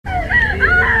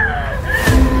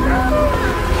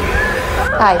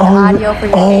Hi, the audio for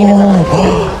your game is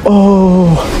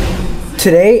on.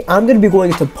 Today, I'm going to be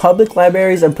going to public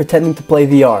libraries and pretending to play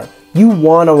VR. You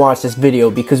want to watch this video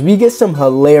because we get some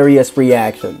hilarious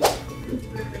reactions.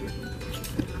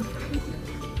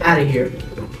 Out of here.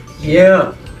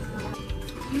 Yeah.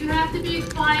 You have to be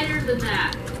quieter than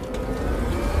that.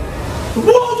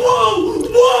 Whoa, whoa,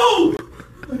 whoa!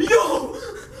 Yo!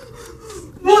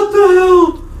 What the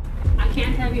hell? I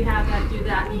can't have you have that do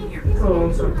that in here. Oh,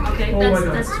 I'm sorry. Okay,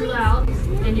 that's too loud,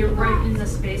 and you're right in the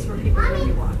space where people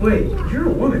really want. Wait, you're a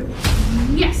woman.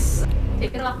 Yes!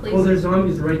 Take it off, please. Well, there's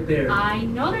zombies right there. I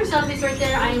know there's zombies right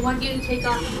there. I want you to take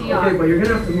off the VR. Okay, but you're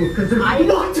gonna have to move, because there's... I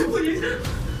want to, please!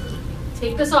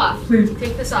 Take this off. Please.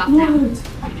 Take this off now.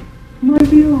 My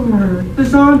VR. The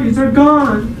zombies are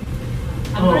gone.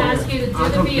 I'm gonna ask you to do the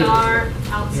VR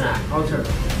outside. Yeah, I'll turn.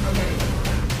 Okay.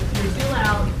 You're too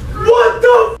loud. What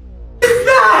the f is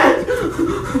that?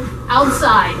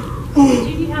 Outside. Do you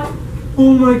need help?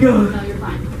 Oh my god. No, you're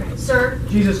fine. Okay. Sir.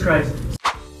 Jesus Christ.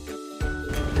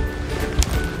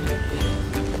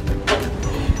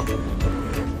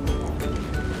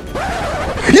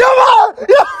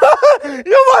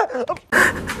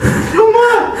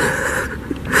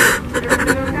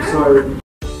 Sorry.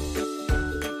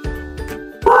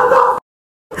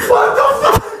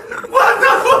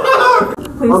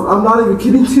 I'm not even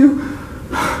kidding you.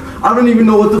 I don't even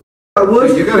know what the that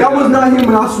was. That was not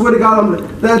human. I swear to God,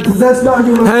 that's not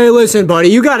human. Hey, listen, buddy.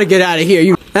 You gotta get out of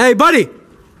here. Hey, buddy.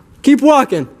 Keep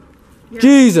walking. Yeah.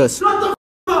 Jesus. Shut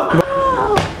the up.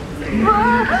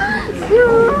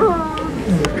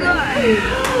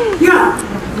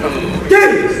 Yeah. Get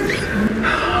it.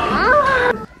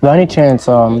 By any chance,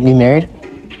 you married?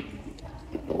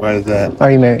 Why is that?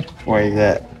 Are you married? Why is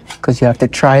that? Because you have to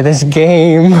try this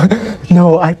game.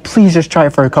 No, please just try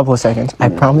it for a couple of seconds. I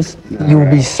promise you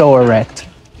will be so erect.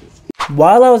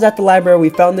 While I was at the library, we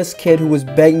found this kid who was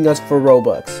begging us for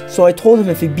Robux. So I told him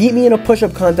if he beat me in a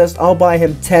push-up contest, I'll buy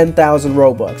him 10,000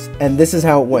 Robux. And this is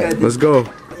how it went. Let's go.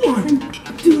 1,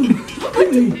 2,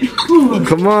 3, 4.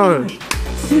 Come on.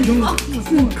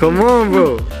 Come on,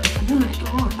 bro.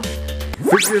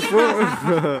 Fix your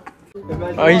phone.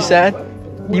 Are you sad?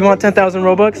 You want 10,000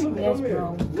 Robux? Yes,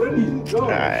 bro.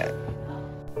 Alright.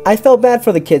 I felt bad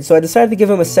for the kid, so I decided to give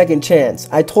him a second chance.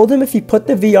 I told him if he put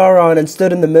the VR on and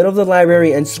stood in the middle of the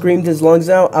library and screamed his lungs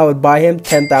out, I would buy him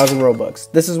 10,000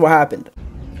 Robux. This is what happened.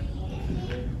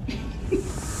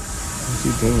 What's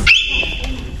he doing?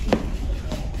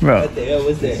 Bro, What the hell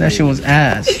was that? that shit was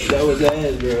ass. That was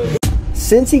ass, bro.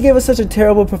 Since he gave us such a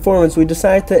terrible performance, we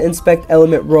decided to inspect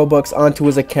Element Robux onto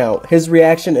his account. His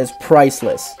reaction is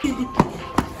priceless.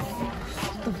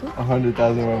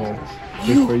 100,000 Robux.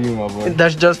 Just for you, my boy.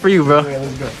 That's just for you, bro. Okay,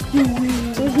 let's go.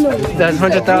 That's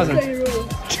 100,000.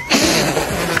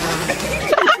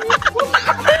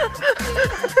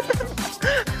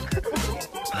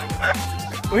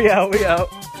 We out.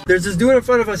 There's this dude in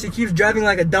front of us. He keeps driving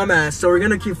like a dumbass, so we're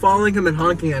gonna keep following him and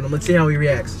honking at him. Let's see how he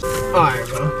reacts. Alright,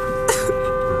 bro.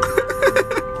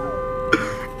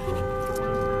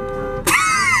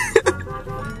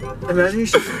 Imagine he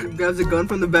grabs a gun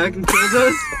from the back and kills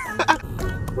us.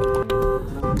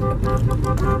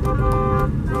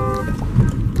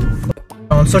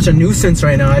 Oh, I'm such a nuisance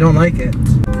right now. I don't like it.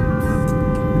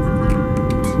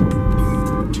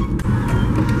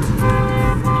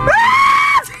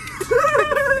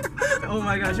 Oh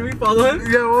my gosh, should we follow him?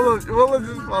 Yeah, we'll just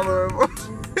follow him.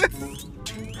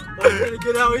 Oh, he's gonna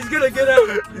get out. He's gonna get out.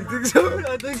 You think so?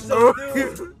 I think so,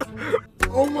 dude.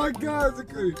 Oh my God,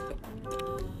 it's okay.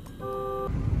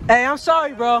 Hey, I'm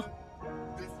sorry, bro.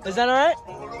 Is that alright?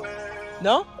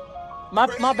 No? My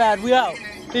bad. We out.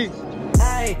 Peace.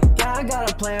 Hey, I got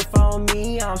a plan for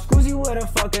me. I'm Scoozy with a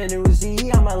fucking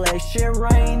Uzi. I'ma let shit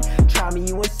rain. Try me,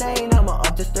 you insane. I'ma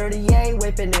up to 38,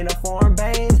 whipping in a foreign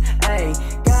veins. Hey,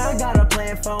 I got a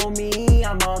plan for me.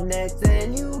 I'm up next.